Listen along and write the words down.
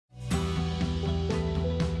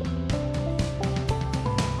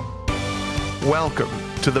Welcome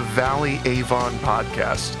to the Valley Avon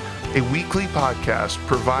Podcast, a weekly podcast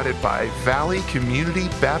provided by Valley Community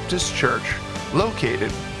Baptist Church,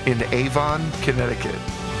 located in Avon, Connecticut.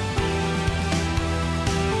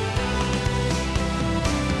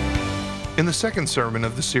 In the second sermon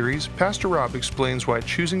of the series, Pastor Rob explains why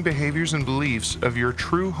choosing behaviors and beliefs of your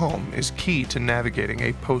true home is key to navigating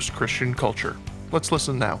a post-Christian culture. Let's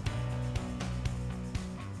listen now.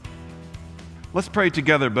 Let's pray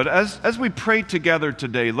together, but as we pray together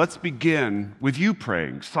today, let's begin with you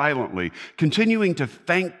praying silently, continuing to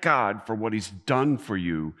thank God for what He's done for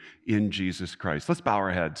you in Jesus Christ. Let's bow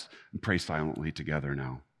our heads and pray silently together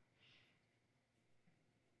now.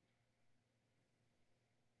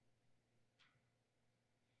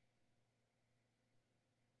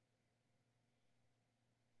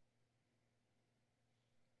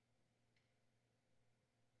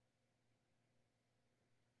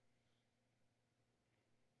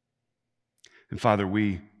 And Father,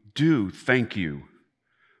 we do thank you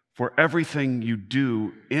for everything you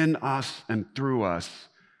do in us and through us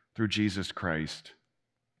through Jesus Christ.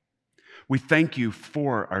 We thank you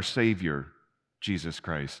for our Savior, Jesus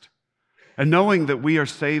Christ. And knowing that we are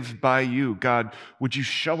saved by you, God, would you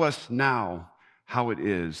show us now how it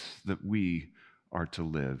is that we are to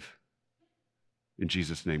live? In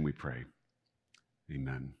Jesus' name we pray.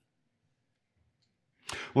 Amen.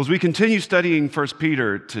 Well, as we continue studying 1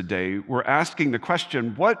 Peter today, we're asking the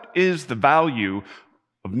question, what is the value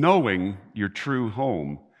of knowing your true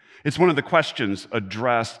home? It's one of the questions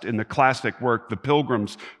addressed in the classic work, The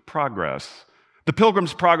Pilgrim's Progress. The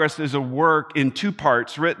Pilgrim's Progress is a work in two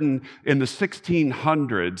parts written in the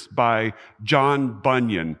 1600s by John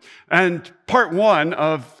Bunyan. And part one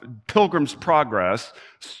of Pilgrim's Progress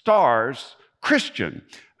stars Christian.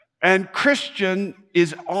 And Christian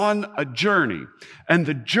is on a journey. And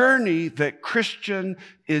the journey that Christian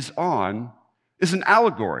is on is an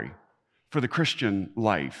allegory for the Christian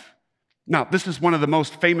life. Now, this is one of the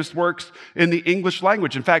most famous works in the English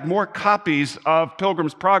language. In fact, more copies of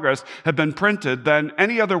Pilgrim's Progress have been printed than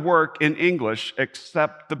any other work in English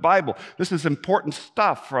except the Bible. This is important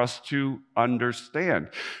stuff for us to understand.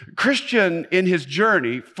 Christian, in his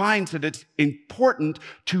journey, finds that it's important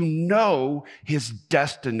to know his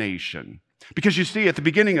destination. Because you see, at the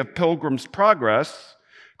beginning of Pilgrim's Progress,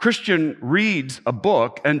 Christian reads a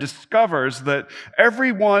book and discovers that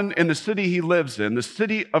everyone in the city he lives in, the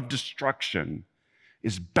city of destruction,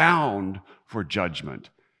 is bound for judgment.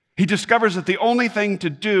 He discovers that the only thing to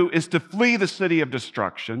do is to flee the city of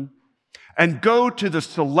destruction and go to the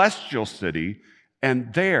celestial city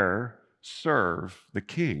and there serve the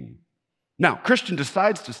king. Now, Christian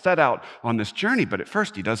decides to set out on this journey, but at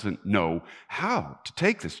first he doesn't know how to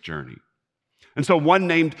take this journey. And so one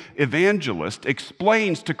named Evangelist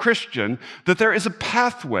explains to Christian that there is a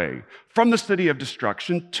pathway from the city of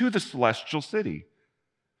destruction to the celestial city.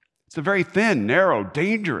 It's a very thin, narrow,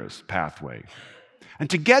 dangerous pathway. And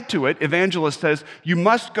to get to it, Evangelist says, you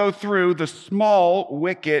must go through the small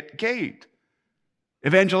wicket gate.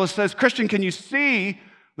 Evangelist says, Christian, can you see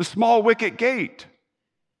the small wicket gate?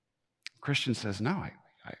 Christian says, no,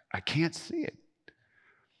 I can't see it.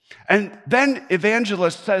 And then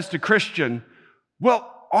Evangelist says to Christian,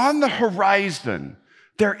 well, on the horizon,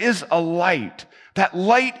 there is a light. That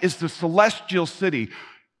light is the celestial city.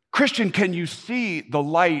 Christian, can you see the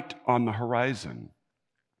light on the horizon?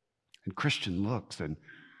 And Christian looks, and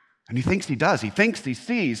he thinks he does. He thinks he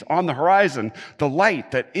sees on the horizon the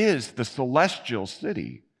light that is the celestial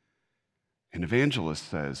city. And Evangelist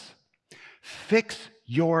says, fix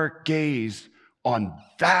your gaze on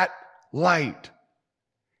that light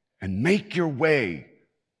and make your way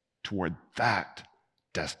toward that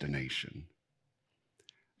destination.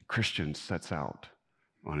 Christian sets out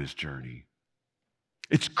on his journey.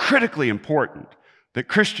 It's critically important that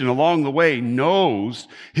Christian along the way knows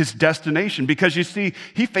his destination because you see,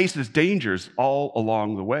 he faces dangers all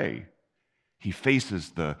along the way. He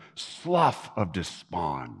faces the slough of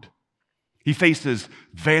despond. He faces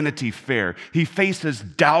Vanity Fair. He faces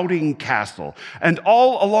Doubting Castle. And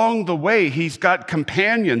all along the way, he's got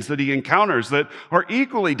companions that he encounters that are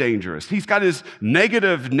equally dangerous. He's got his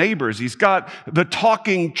negative neighbors. He's got the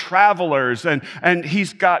talking travelers. And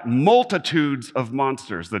he's got multitudes of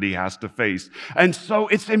monsters that he has to face. And so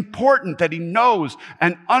it's important that he knows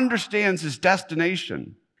and understands his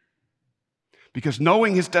destination. Because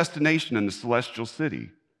knowing his destination in the celestial city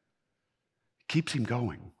keeps him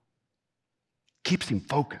going. Keeps him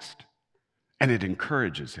focused, and it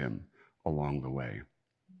encourages him along the way.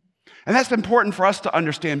 And that's important for us to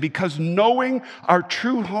understand because knowing our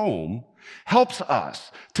true home helps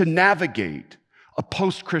us to navigate a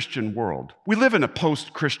post-Christian world. We live in a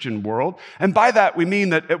post-Christian world, and by that we mean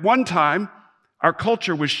that at one time, our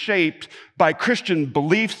culture was shaped by Christian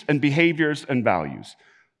beliefs and behaviors and values.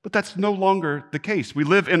 But that's no longer the case. We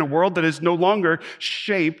live in a world that is no longer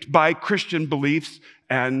shaped by Christian beliefs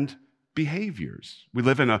and behaviors. We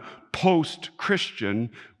live in a post-Christian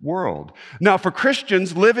world. Now, for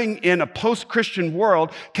Christians, living in a post-Christian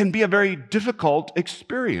world can be a very difficult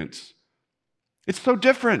experience. It's so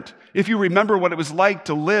different if you remember what it was like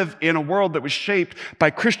to live in a world that was shaped by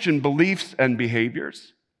Christian beliefs and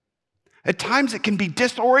behaviors. At times it can be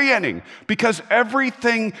disorienting because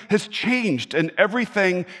everything has changed and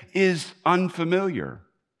everything is unfamiliar.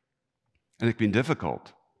 And it can be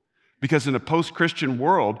difficult because in a post-Christian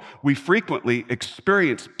world, we frequently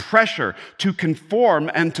experience pressure to conform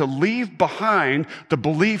and to leave behind the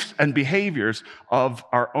beliefs and behaviors of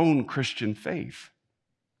our own Christian faith.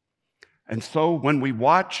 And so when we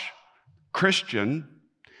watch Christian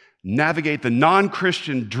navigate the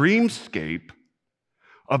non-Christian dreamscape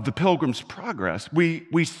of the Pilgrim's Progress,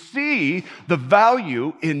 we see the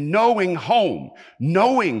value in knowing home,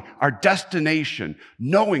 knowing our destination,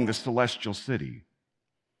 knowing the celestial city.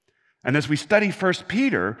 And as we study 1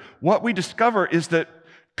 Peter, what we discover is that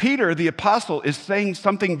Peter, the apostle, is saying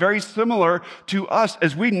something very similar to us.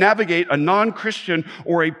 As we navigate a non-Christian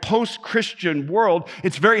or a post-Christian world,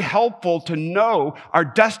 it's very helpful to know our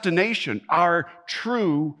destination, our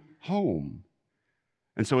true home.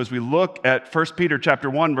 And so as we look at 1 Peter chapter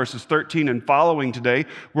 1, verses 13 and following today,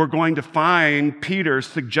 we're going to find Peter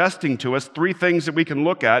suggesting to us three things that we can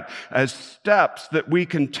look at as steps that we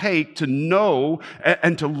can take to know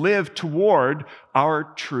and to live toward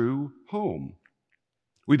our true home.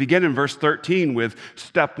 We begin in verse 13 with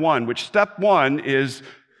step one, which step one is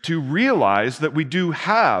to realize that we do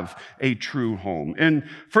have a true home. In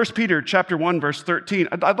 1 Peter chapter 1, verse 13,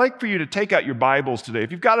 I'd like for you to take out your Bibles today.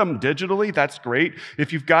 If you've got them digitally, that's great.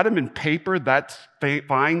 If you've got them in paper, that's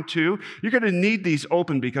fine too. You're going to need these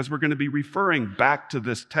open because we're going to be referring back to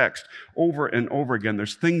this text over and over again.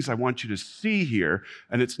 There's things I want you to see here,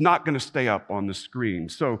 and it's not going to stay up on the screen.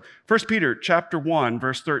 So 1 Peter chapter 1,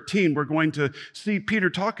 verse 13, we're going to see Peter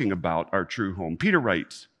talking about our true home. Peter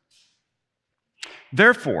writes,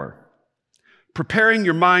 "Therefore, preparing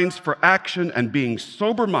your minds for action and being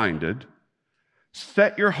sober-minded,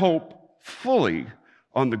 set your hope fully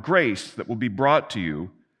on the grace that will be brought to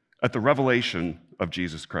you at the revelation of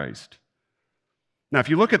Jesus Christ." Now, if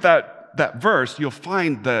you look at that verse, you'll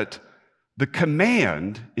find that the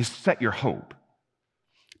command is set your hope.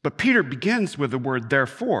 But Peter begins with the word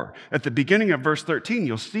therefore. At the beginning of verse 13,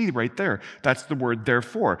 you'll see right there, that's the word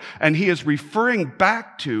therefore. And he is referring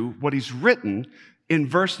back to what he's written in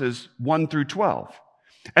verses 1 through 12.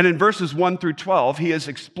 And in verses 1 through 12, he has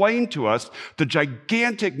explained to us the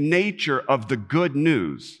gigantic nature of the good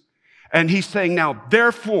news. And he's saying now,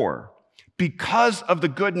 therefore, because of the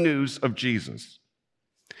good news of Jesus,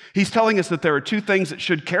 he's telling us that there are two things that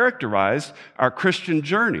should characterize our Christian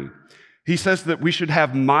journey. He says that we should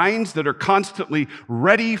have minds that are constantly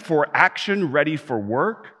ready for action, ready for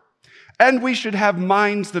work, and we should have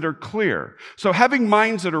minds that are clear. So having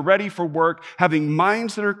minds that are ready for work, having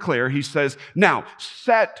minds that are clear, he says, now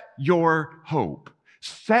set your hope.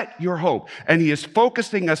 Set your hope. And he is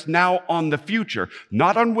focusing us now on the future,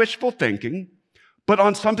 not on wishful thinking, but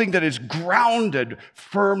on something that is grounded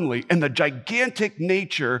firmly in the gigantic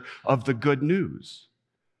nature of the good news.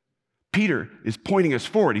 Peter is pointing us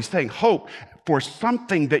forward. He's saying hope for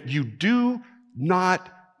something that you do not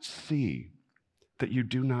see, that you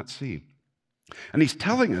do not see. And he's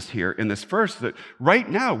telling us here in this verse that right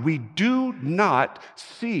now we do not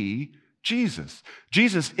see Jesus.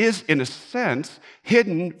 Jesus is, in a sense,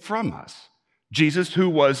 hidden from us. Jesus, who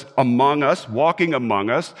was among us, walking among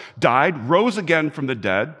us, died, rose again from the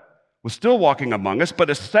dead, was still walking among us, but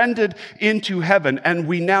ascended into heaven, and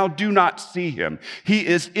we now do not see him. He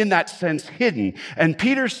is, in that sense, hidden. And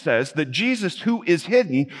Peter says that Jesus, who is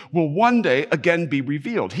hidden, will one day again be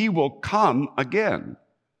revealed. He will come again.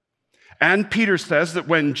 And Peter says that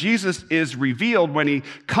when Jesus is revealed, when he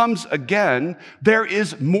comes again, there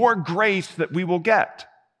is more grace that we will get.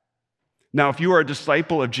 Now, if you are a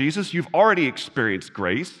disciple of Jesus, you've already experienced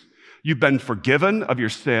grace. You've been forgiven of your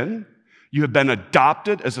sin. You have been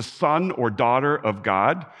adopted as a son or daughter of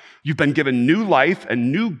God. You've been given new life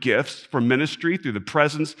and new gifts for ministry through the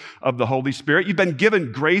presence of the Holy Spirit. You've been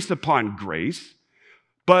given grace upon grace.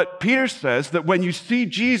 But Peter says that when you see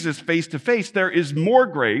Jesus face to face, there is more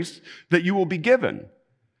grace that you will be given.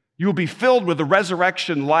 You will be filled with the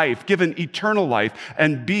resurrection life, given eternal life,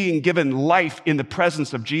 and being given life in the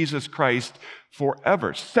presence of Jesus Christ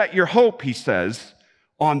forever. Set your hope, he says,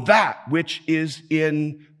 on that which is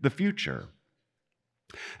in the future.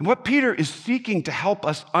 And what Peter is seeking to help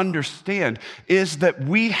us understand is that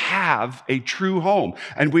we have a true home,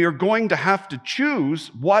 and we are going to have to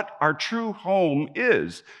choose what our true home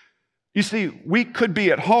is. You see, we could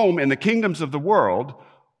be at home in the kingdoms of the world,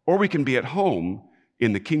 or we can be at home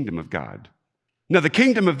in the kingdom of God. Now, the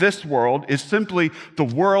kingdom of this world is simply the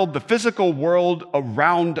world, the physical world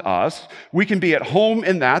around us. We can be at home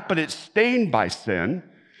in that, but it's stained by sin.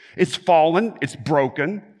 It's fallen, it's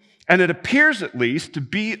broken, and it appears at least to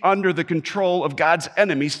be under the control of God's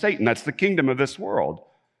enemy, Satan. That's the kingdom of this world.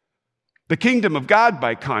 The kingdom of God,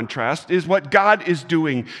 by contrast, is what God is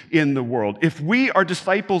doing in the world. If we are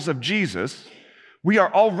disciples of Jesus, we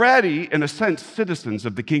are already, in a sense, citizens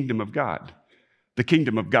of the kingdom of God. The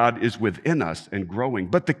kingdom of God is within us and growing.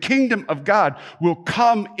 But the kingdom of God will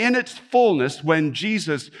come in its fullness when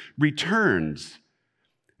Jesus returns.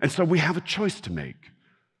 And so we have a choice to make.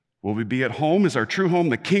 Will we be at home? Is our true home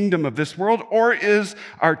the kingdom of this world? Or is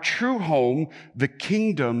our true home the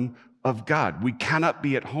kingdom of God? We cannot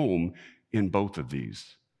be at home in both of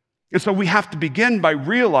these. And so we have to begin by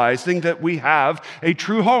realizing that we have a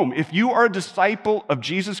true home. If you are a disciple of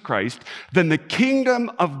Jesus Christ, then the kingdom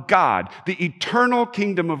of God, the eternal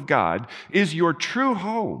kingdom of God, is your true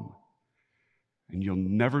home. And you'll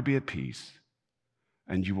never be at peace,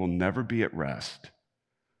 and you will never be at rest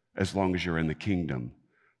as long as you're in the kingdom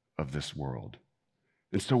of this world.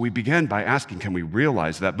 And so we begin by asking, can we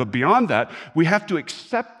realize that? But beyond that, we have to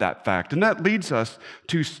accept that fact. And that leads us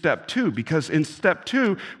to step 2, because in step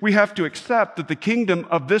 2, we have to accept that the kingdom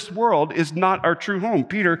of this world is not our true home.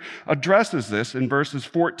 Peter addresses this in verses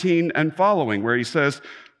 14 and following, where he says,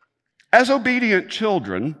 "As obedient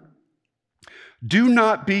children, do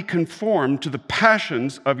not be conformed to the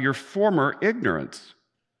passions of your former ignorance,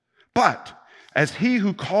 but as he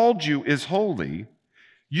who called you is holy,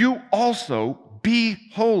 you also be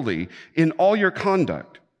holy in all your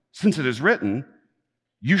conduct, since it is written,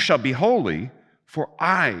 'You shall be holy, for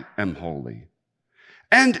I am holy.'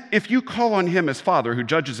 And if you call on him as Father, who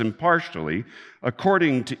judges impartially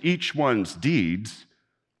according to each one's deeds,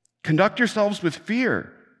 conduct yourselves with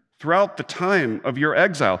fear throughout the time of your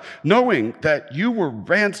exile, knowing that you were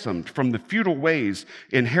ransomed from the futile ways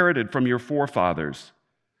inherited from your forefathers,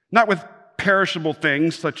 not with perishable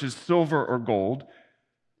things such as silver or gold,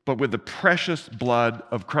 but with the precious blood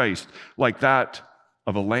of Christ, like that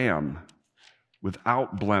of a lamb,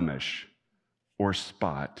 without blemish or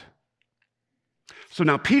spot." So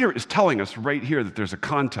now Peter is telling us right here that there's a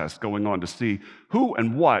contest going on to see who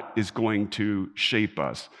and what is going to shape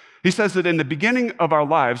us. He says that in the beginning of our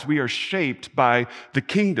lives, we are shaped by the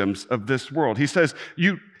kingdoms of this world. He says,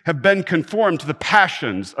 you have been conformed to the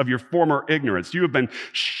passions of your former ignorance. You have been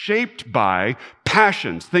shaped by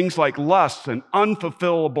passions, things like lusts and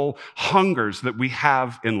unfulfillable hungers that we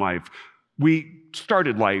have in life. We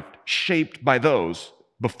started life shaped by those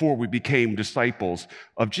before we became disciples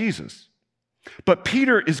of Jesus. But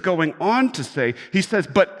Peter is going on to say, he says,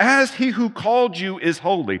 but as he who called you is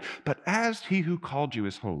holy, but as he who called you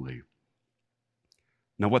is holy.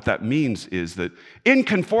 Now, what that means is that in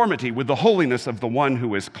conformity with the holiness of the one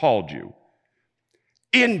who has called you,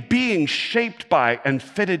 in being shaped by and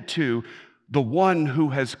fitted to the one who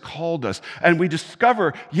has called us, and we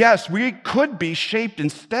discover, yes, we could be shaped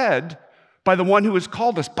instead by the one who has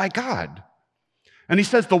called us, by God. And he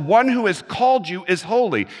says, the one who has called you is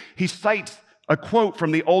holy. He cites a quote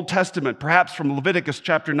from the Old Testament, perhaps from Leviticus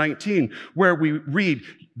chapter 19, where we read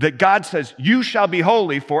that God says, "You shall be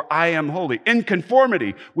holy, for I am holy." In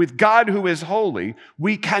conformity with God who is holy,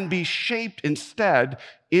 we can be shaped instead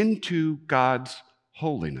into God's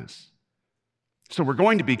holiness. So we're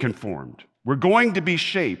going to be conformed. We're going to be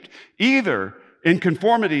shaped either in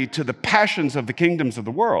conformity to the passions of the kingdoms of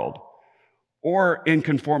the world or in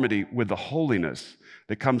conformity with the holiness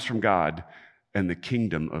that comes from God and the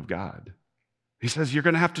kingdom of God. He says you're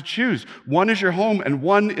going to have to choose. One is your home and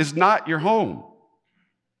one is not your home.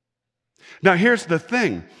 Now, here's the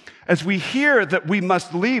thing. As we hear that we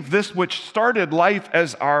must leave this which started life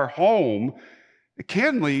as our home, it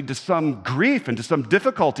can lead to some grief and to some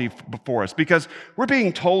difficulty before us because we're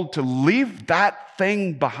being told to leave that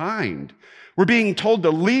thing behind. We're being told to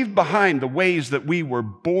leave behind the ways that we were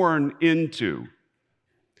born into.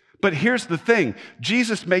 But here's the thing.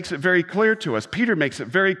 Jesus makes it very clear to us. Peter makes it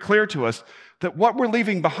very clear to us that what we're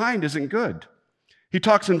leaving behind isn't good. He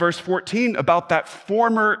talks in verse 14 about that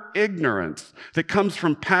former ignorance that comes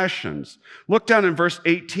from passions. Look down in verse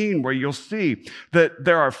 18 where you'll see that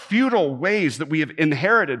there are futile ways that we have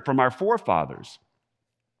inherited from our forefathers.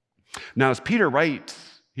 Now, as Peter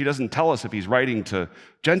writes, he doesn't tell us if he's writing to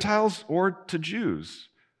Gentiles or to Jews.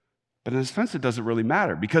 But in a sense, it doesn't really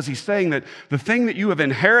matter because he's saying that the thing that you have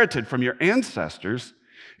inherited from your ancestors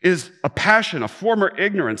is a passion, a former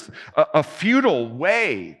ignorance, a futile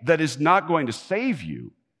way that is not going to save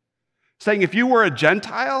you. Saying if you were a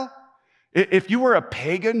Gentile, if you were a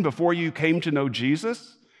pagan before you came to know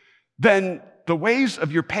Jesus, then the ways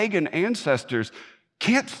of your pagan ancestors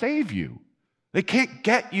can't save you. They can't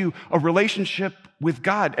get you a relationship with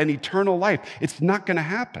God and eternal life. It's not going to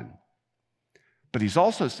happen. But he's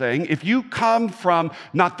also saying, if you come from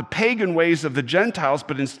not the pagan ways of the Gentiles,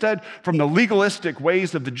 but instead from the legalistic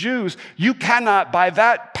ways of the Jews, you cannot, by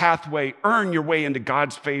that pathway, earn your way into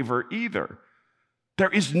God's favor either. There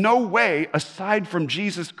is no way, aside from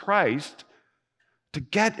Jesus Christ, to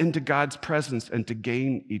get into God's presence and to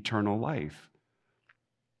gain eternal life.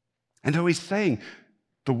 And so he's saying,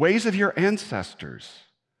 the ways of your ancestors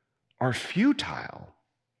are futile.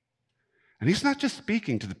 And he's not just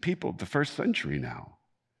speaking to the people of the first century now.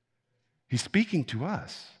 He's speaking to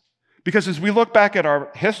us. Because as we look back at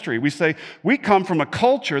our history, we say we come from a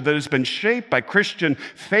culture that has been shaped by Christian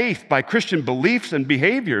faith, by Christian beliefs and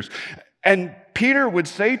behaviors. And Peter would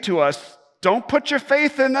say to us, don't put your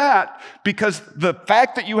faith in that, because the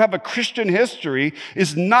fact that you have a Christian history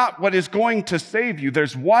is not what is going to save you.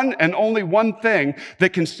 There's one and only one thing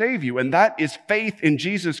that can save you, and that is faith in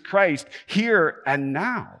Jesus Christ here and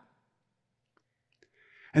now.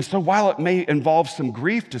 And so while it may involve some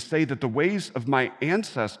grief to say that the ways of my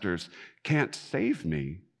ancestors can't save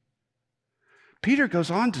me, Peter goes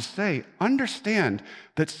on to say, understand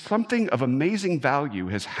that something of amazing value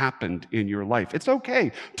has happened in your life. It's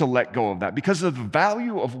okay to let go of that because of the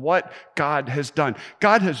value of what God has done.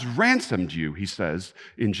 God has ransomed you, he says,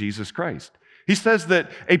 in Jesus Christ. He says that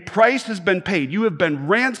a price has been paid. You have been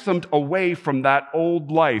ransomed away from that old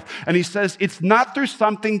life. And he says it's not through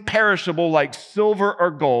something perishable like silver or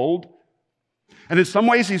gold. And in some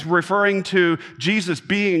ways, he's referring to Jesus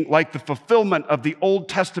being like the fulfillment of the Old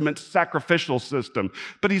Testament sacrificial system.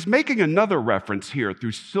 But he's making another reference here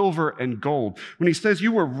through silver and gold. When he says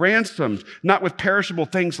you were ransomed, not with perishable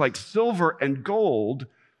things like silver and gold,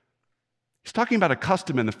 he's talking about a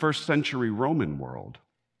custom in the first century Roman world.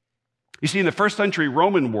 You see, in the first century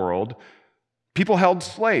Roman world, people held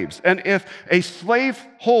slaves. And if a slave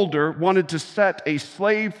holder wanted to set a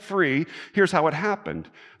slave free, here's how it happened.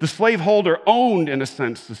 The slave holder owned, in a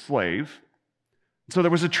sense, the slave. So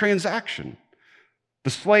there was a transaction.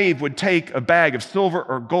 The slave would take a bag of silver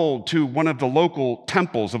or gold to one of the local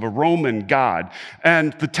temples of a Roman god,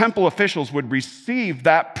 and the temple officials would receive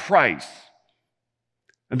that price.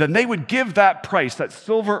 And then they would give that price, that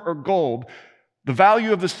silver or gold, the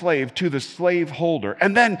value of the slave to the slave holder.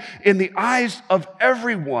 And then in the eyes of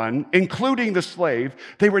everyone, including the slave,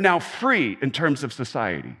 they were now free in terms of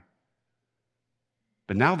society.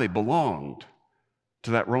 But now they belonged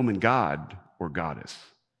to that Roman god or goddess.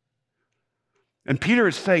 And Peter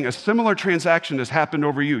is saying a similar transaction has happened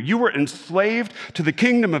over you. You were enslaved to the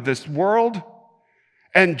kingdom of this world,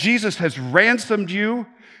 and Jesus has ransomed you.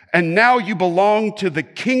 And now you belong to the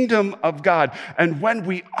kingdom of God. And when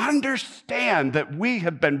we understand that we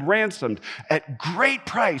have been ransomed at great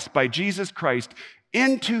price by Jesus Christ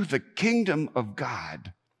into the kingdom of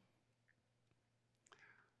God,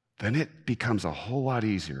 then it becomes a whole lot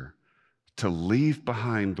easier to leave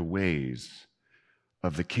behind the ways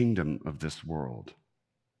of the kingdom of this world.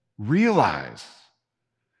 Realize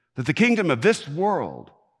that the kingdom of this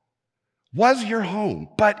world was your home,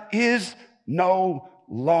 but is no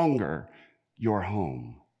longer your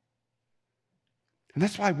home. And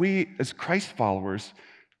that's why we, as Christ followers,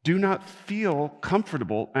 do not feel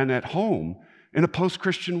comfortable and at home in a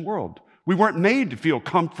post-Christian world. We weren't made to feel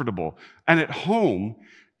comfortable and at home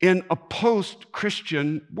in a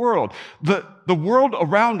post-Christian world. The world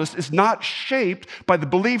around us is not shaped by the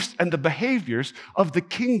beliefs and the behaviors of the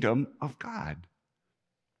kingdom of God.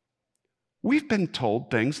 We've been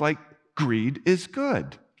told things like greed is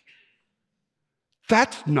good.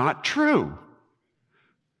 That's not true.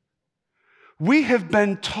 We have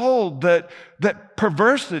been told that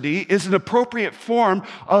perversity is an appropriate form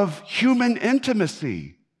of human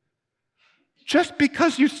intimacy. Just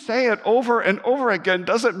because you say it over and over again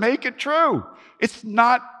doesn't make it true. It's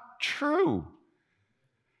not true.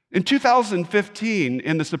 In 2015,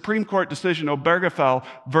 in the Supreme Court decision Obergefell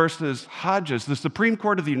versus Hodges, the Supreme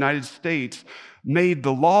Court of the United States made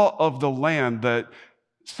the law of the land that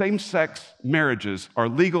same-sex marriages are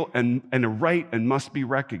legal and a right and must be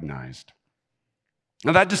recognized.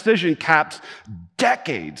 Now, that decision caps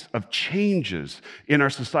decades of changes in our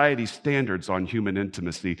society's standards on human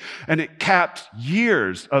intimacy, and it caps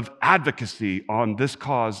years of advocacy on this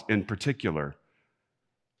cause in particular.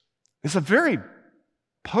 It's a very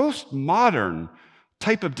postmodern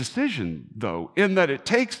type of decision, though, in that it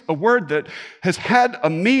takes a word that has had a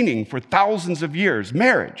meaning for thousands of years,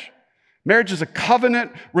 marriage. Marriage is a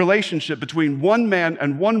covenant relationship between one man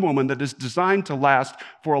and one woman that is designed to last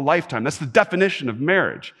for a lifetime. That's the definition of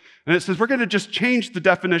marriage. And it says we're going to just change the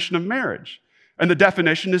definition of marriage. And the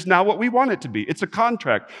definition is now what we want it to be. It's a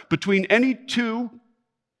contract between any two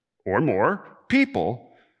or more people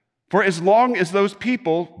for as long as those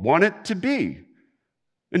people want it to be.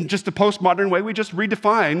 In just a postmodern way, we just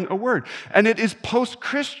redefine a word. And it is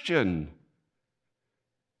post-Christian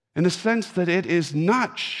in the sense that it is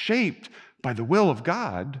not shaped by the will of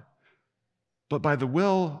God, but by the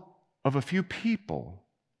will of a few people.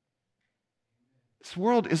 This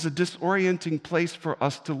world is a disorienting place for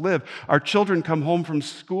us to live. Our children come home from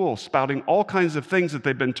school spouting all kinds of things that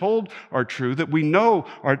they've been told are true, that we know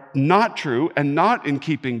are not true and not in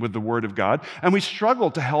keeping with the Word of God, and we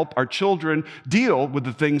struggle to help our children deal with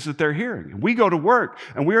the things that they're hearing. We go to work,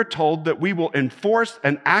 and we are told that we will enforce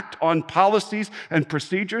and act on policies and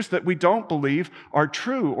procedures that we don't believe are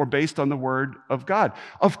true or based on the Word of God.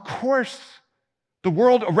 Of course, the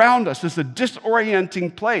world around us is a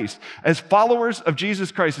disorienting place. As followers of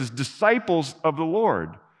Jesus Christ, as disciples of the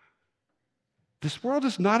Lord, this world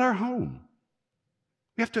is not our home.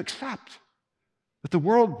 We have to accept that the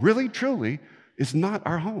world really, truly is not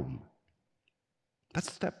our home.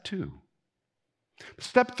 That's step 2.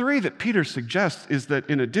 Step 3 that Peter suggests is that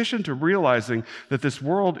in addition to realizing that this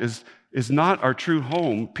world is not our true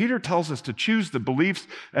home, Peter tells us to choose the beliefs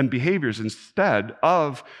and behaviors instead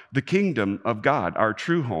of the kingdom of God, our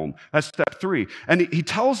true home. That's step 3. And he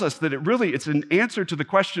tells us that it's an answer to the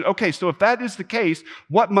question, okay, so if that is the case,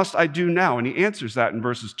 what must I do now? And he answers that in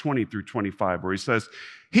verses 20 through 25, where he says,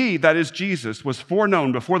 he, that is Jesus, was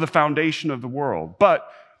foreknown before the foundation of the world, but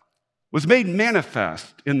was made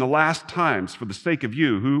manifest in the last times for the sake of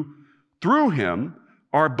you, who through him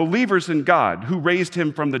are believers in God, who raised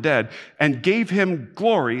him from the dead and gave him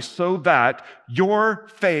glory, so that your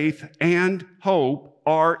faith and hope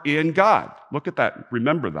are in God. Look at that.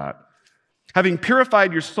 Remember that. Having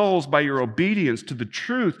purified your souls by your obedience to the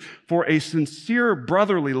truth for a sincere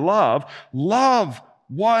brotherly love, love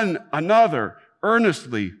one another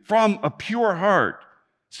earnestly from a pure heart,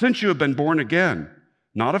 since you have been born again,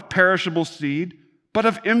 not of perishable seed, but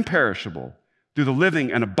of imperishable, through the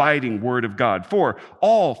living and abiding word of God. For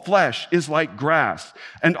all flesh is like grass,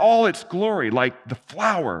 and all its glory like the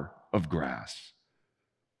flower of grass.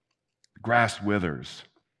 The grass withers,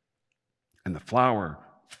 and the flower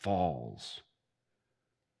falls,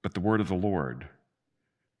 but the word of the Lord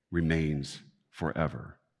remains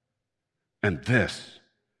forever. And this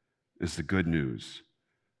is the good news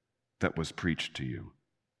that was preached to you.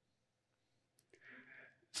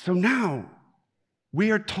 So now, we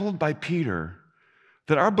are told by Peter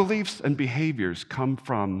that our beliefs and behaviors come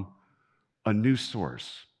from a new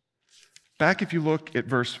source. Back if you look at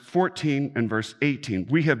verse 14 and verse 18,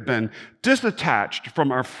 we have been disattached from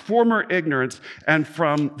our former ignorance and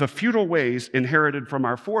from the futile ways inherited from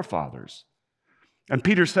our forefathers. And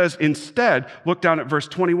Peter says, instead, look down at verse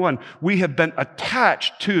 21, we have been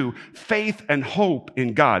attached to faith and hope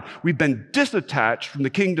in God. We've been disattached from the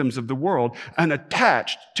kingdoms of the world and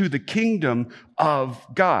attached to the kingdom of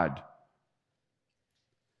God.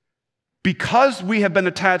 Because we have been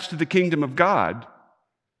attached to the kingdom of God,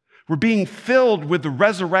 we're being filled with the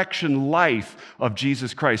resurrection life of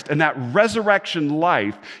Jesus Christ. And that resurrection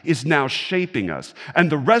life is now shaping us. And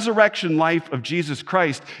the resurrection life of Jesus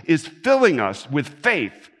Christ is filling us with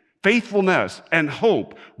faith, faithfulness, and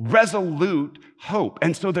hope, resolute hope.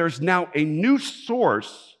 And so there's now a new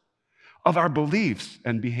source of our beliefs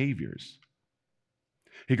and behaviors.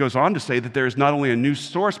 He goes on to say that there is not only a new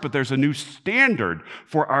source, but there's a new standard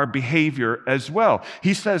for our behavior as well.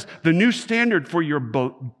 He says the new standard for your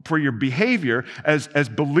behavior as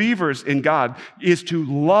believers in God is to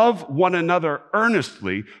love one another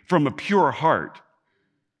earnestly from a pure heart.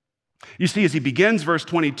 You see, as he begins verse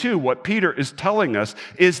 22, what Peter is telling us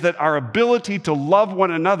is that our ability to love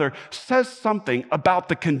one another says something about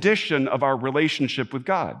the condition of our relationship with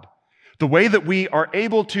God. The way that we are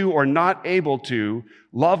able to or not able to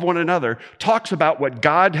love one another talks about what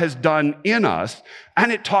God has done in us,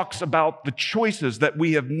 and it talks about the choices that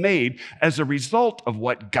we have made as a result of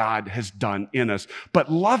what God has done in us.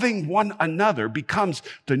 But loving one another becomes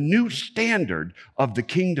the new standard of the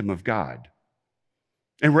kingdom of God.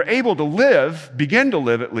 And we're able to begin to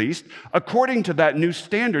live at least, according to that new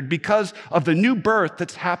standard because of the new birth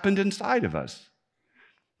that's happened inside of us.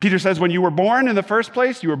 Peter says, when you were born in the first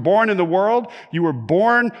place, you were born in the world, you were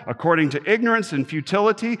born according to ignorance and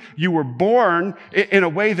futility, you were born in a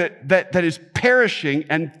way that is perishing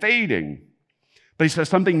and fading. But he says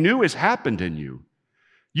something new has happened in you.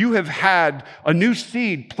 You have had a new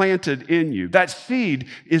seed planted in you. That seed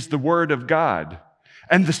is the Word of God.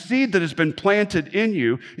 And the seed that has been planted in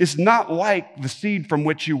you is not like the seed from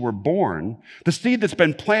which you were born. The seed that's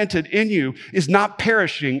been planted in you is not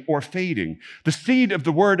perishing or fading. The seed of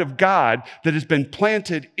the Word of God that has been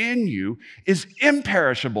planted in you is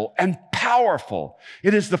imperishable and powerful.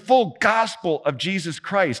 It is the full gospel of Jesus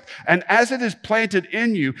Christ. And as it is planted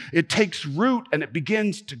in you, it takes root and it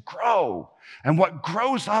begins to grow. And what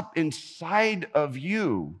grows up inside of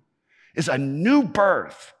you is a new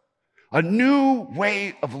birth, a new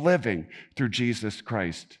way of living through Jesus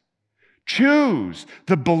Christ. Choose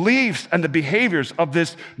the beliefs and the behaviors of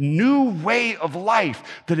this new way of life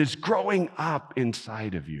that is growing up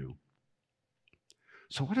inside of you.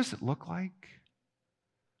 So what does it look like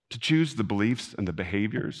to choose the beliefs and the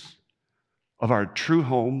behaviors of our true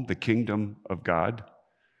home, the kingdom of God?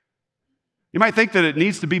 You might think that it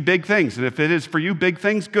needs to be big things, and if it is for you, big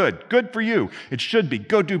things, good. Good for you. It should be.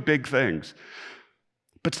 Go do big things.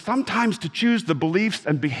 But sometimes to choose the beliefs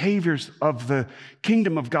and behaviors of the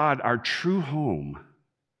kingdom of God, our true home,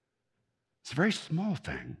 it's a very small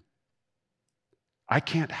thing. I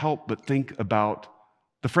can't help but think about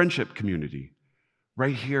the friendship community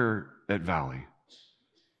right here at Valley.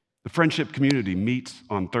 The friendship community meets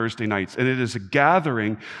on Thursday nights, and it is a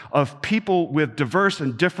gathering of people with diverse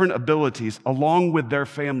and different abilities along with their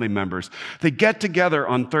family members. They get together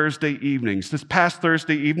on Thursday evenings. This past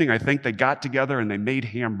Thursday evening, I think they got together and they made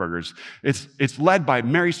hamburgers. It's led by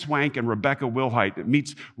Mary Swank and Rebecca Wilhite. It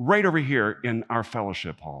meets right over here in our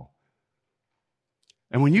fellowship hall.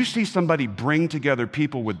 And when you see somebody bring together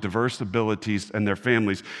people with diverse abilities and their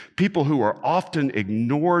families, people who are often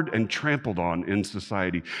ignored and trampled on in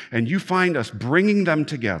society, and you find us bringing them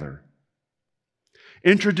together,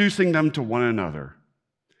 introducing them to one another,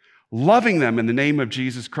 loving them in the name of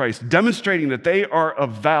Jesus Christ, demonstrating that they are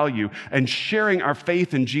of value, and sharing our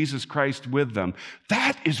faith in Jesus Christ with them,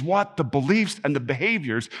 that is what the beliefs and the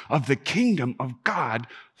behaviors of the kingdom of God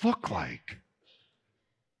look like.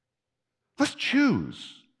 Let's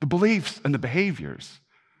choose the beliefs and the behaviors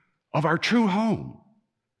of our true home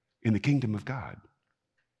in the kingdom of God.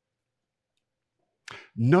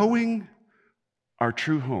 Knowing our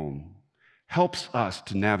true home helps us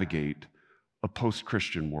to navigate a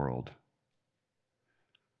post-Christian world.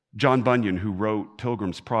 John Bunyan, who wrote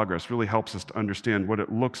Pilgrim's Progress, really helps us to understand what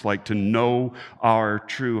it looks like to know our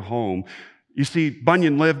true home. You see,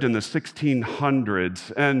 Bunyan lived in the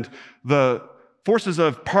 1600s, and the forces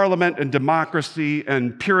of parliament and democracy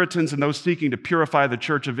and Puritans and those seeking to purify the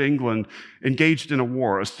Church of England engaged in a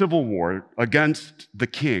war, a civil war against the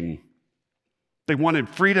king. They wanted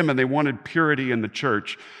freedom and they wanted purity in the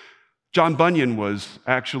church. John Bunyan was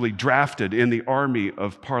actually drafted in the army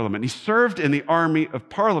of Parliament. He served in the army of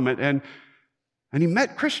Parliament and he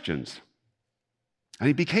met Christians. And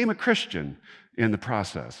he became a Christian in the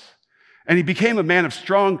process. And he became a man of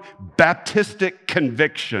strong Baptistic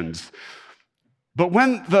convictions. But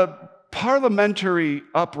when the parliamentary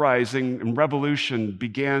uprising and revolution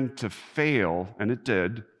began to fail, and it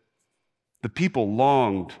did, the people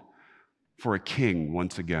longed for a king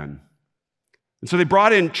once again. And so they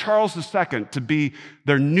brought in Charles II to be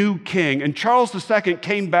their new king. And Charles II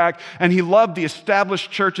came back and he loved the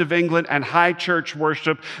established Church of England and high church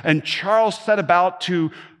worship. And Charles set about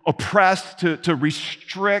to oppress, to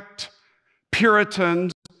restrict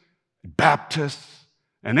Puritans, Baptists,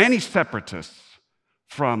 and any separatists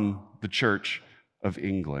from the Church of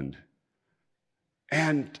England.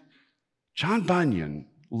 And John Bunyan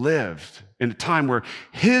lived in a time where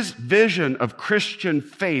his vision of Christian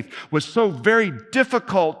faith was so very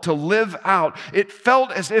difficult to live out. It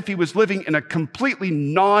felt as if he was living in a completely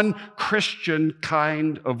non-Christian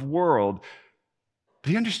kind of world.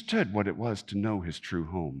 But he understood what it was to know his true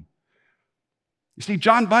home. You see,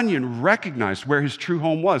 John Bunyan recognized where his true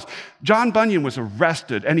home was. John Bunyan was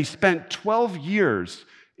arrested and he spent 12 years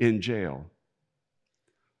in jail.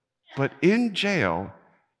 But in jail,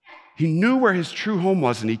 he knew where his true home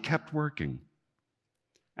was and he kept working.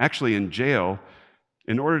 Actually, in jail,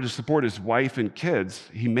 in order to support his wife and kids,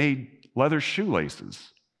 he made leather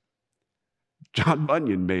shoelaces. John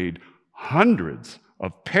Bunyan made hundreds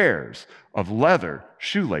of pairs of leather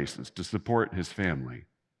shoelaces to support his family.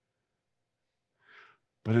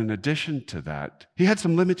 But in addition to that, he had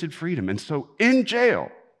some limited freedom. And so in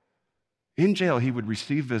jail, he would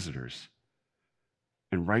receive visitors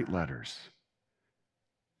and write letters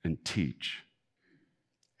and teach.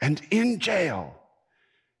 And in jail,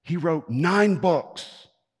 he wrote 9 books,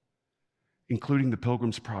 including The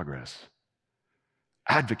Pilgrim's Progress,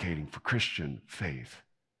 advocating for Christian faith.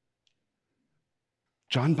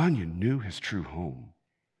 John Bunyan knew his true home,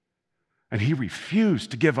 and he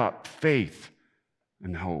refused to give up faith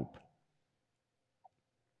and hope.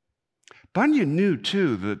 Bunyan knew,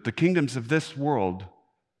 too, that the kingdoms of this world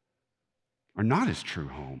are not his true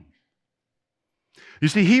home. You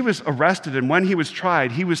see, he was arrested, and when he was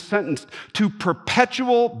tried, he was sentenced to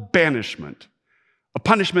perpetual banishment, a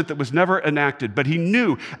punishment that was never enacted. But he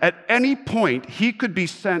knew at any point he could be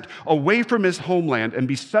sent away from his homeland and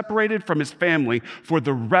be separated from his family for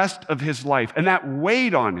the rest of his life. And that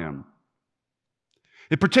weighed on him.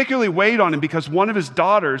 It particularly weighed on him because one of his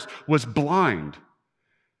daughters was blind.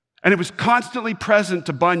 And it was constantly present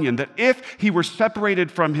to Bunyan that if he were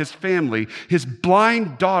separated from his family, his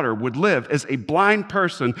blind daughter would live as a blind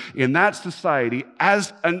person in that society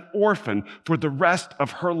as an orphan for the rest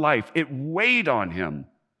of her life. It weighed on him.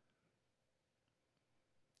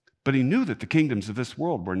 But he knew that the kingdoms of this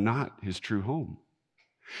world were not his true home.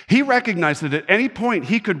 He recognized that at any point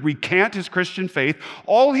he could recant his Christian faith.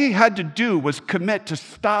 All he had to do was commit to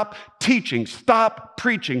stop teaching, stop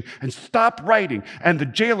preaching, and stop writing, and the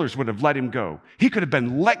jailers would have let him go. He could have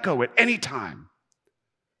been let go at any time.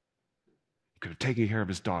 He could have taken care of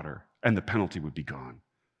his daughter, and the penalty would be gone.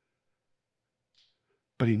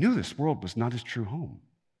 But he knew this world was not his true home.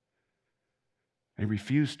 He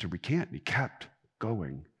refused to recant, and he kept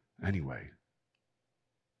going anyway.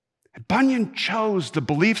 And Bunyan chose the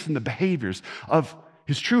beliefs and the behaviors of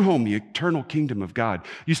his true home, the eternal kingdom of God.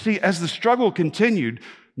 You see, as the struggle continued,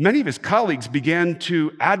 many of his colleagues began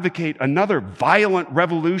to advocate another violent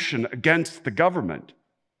revolution against the government.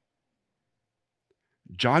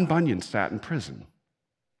 John Bunyan sat in prison,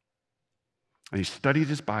 and he studied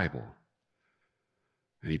his Bible,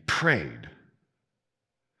 and he prayed.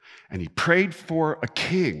 And he prayed for a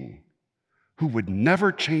king who would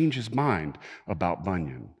never change his mind about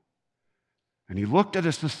Bunyan. And he looked at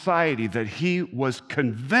a society that he was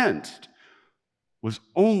convinced was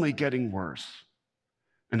only getting worse,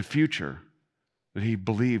 and a future that he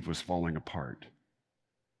believed was falling apart.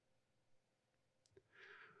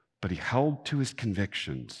 But he held to his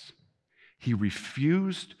convictions. He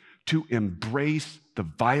refused to embrace the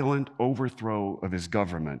violent overthrow of his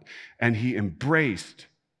government, and he embraced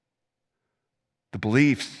the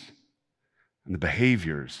beliefs and the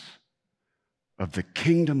behaviors of the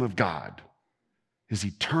kingdom of God, his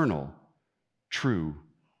eternal, true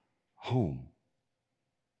home.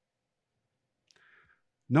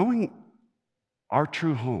 Knowing our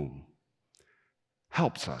true home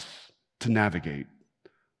helps us to navigate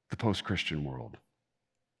the post-Christian world.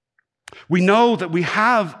 We know that we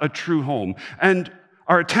have a true home, and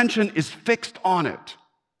our attention is fixed on it.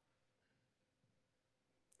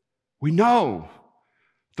 We know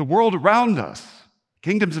the world around us,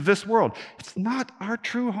 kingdoms of this world, it's not our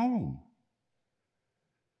true home.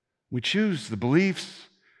 We choose the beliefs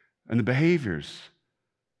and the behaviors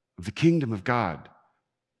of the kingdom of God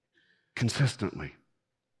consistently.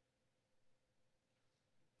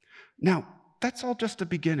 Now, that's all just a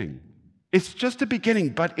beginning. It's just a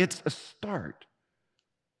beginning, but it's a start.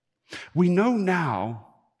 We know now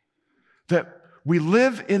that we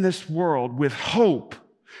live in this world with hope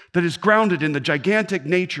that is grounded in the gigantic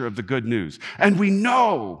nature of the good news. And we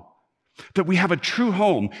know that we have a true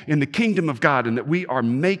home in the kingdom of God and that we are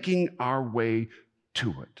making our way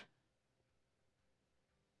to it.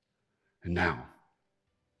 And now,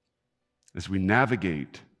 as we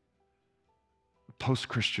navigate the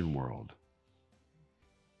post-Christian world,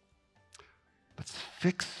 let's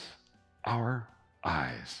fix our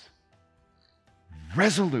eyes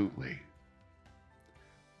resolutely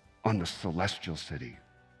on the celestial city,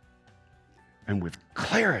 and with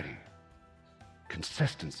clarity,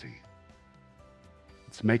 consistency,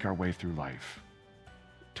 let's make our way through life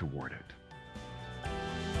toward it.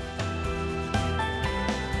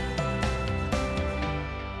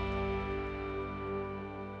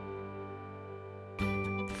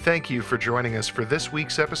 Thank you for joining us for this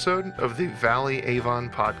week's episode of the Valley Avon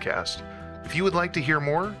podcast. If you would like to hear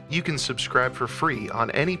more, you can subscribe for free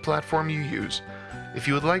on any platform you use. If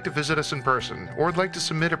you would like to visit us in person or would like to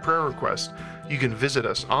submit a prayer request, you can visit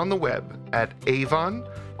us on the web at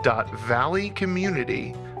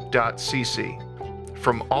avon.valleycommunity.cc.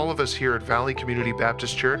 From all of us here at Valley Community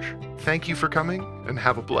Baptist Church, thank you for coming and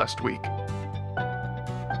have a blessed week.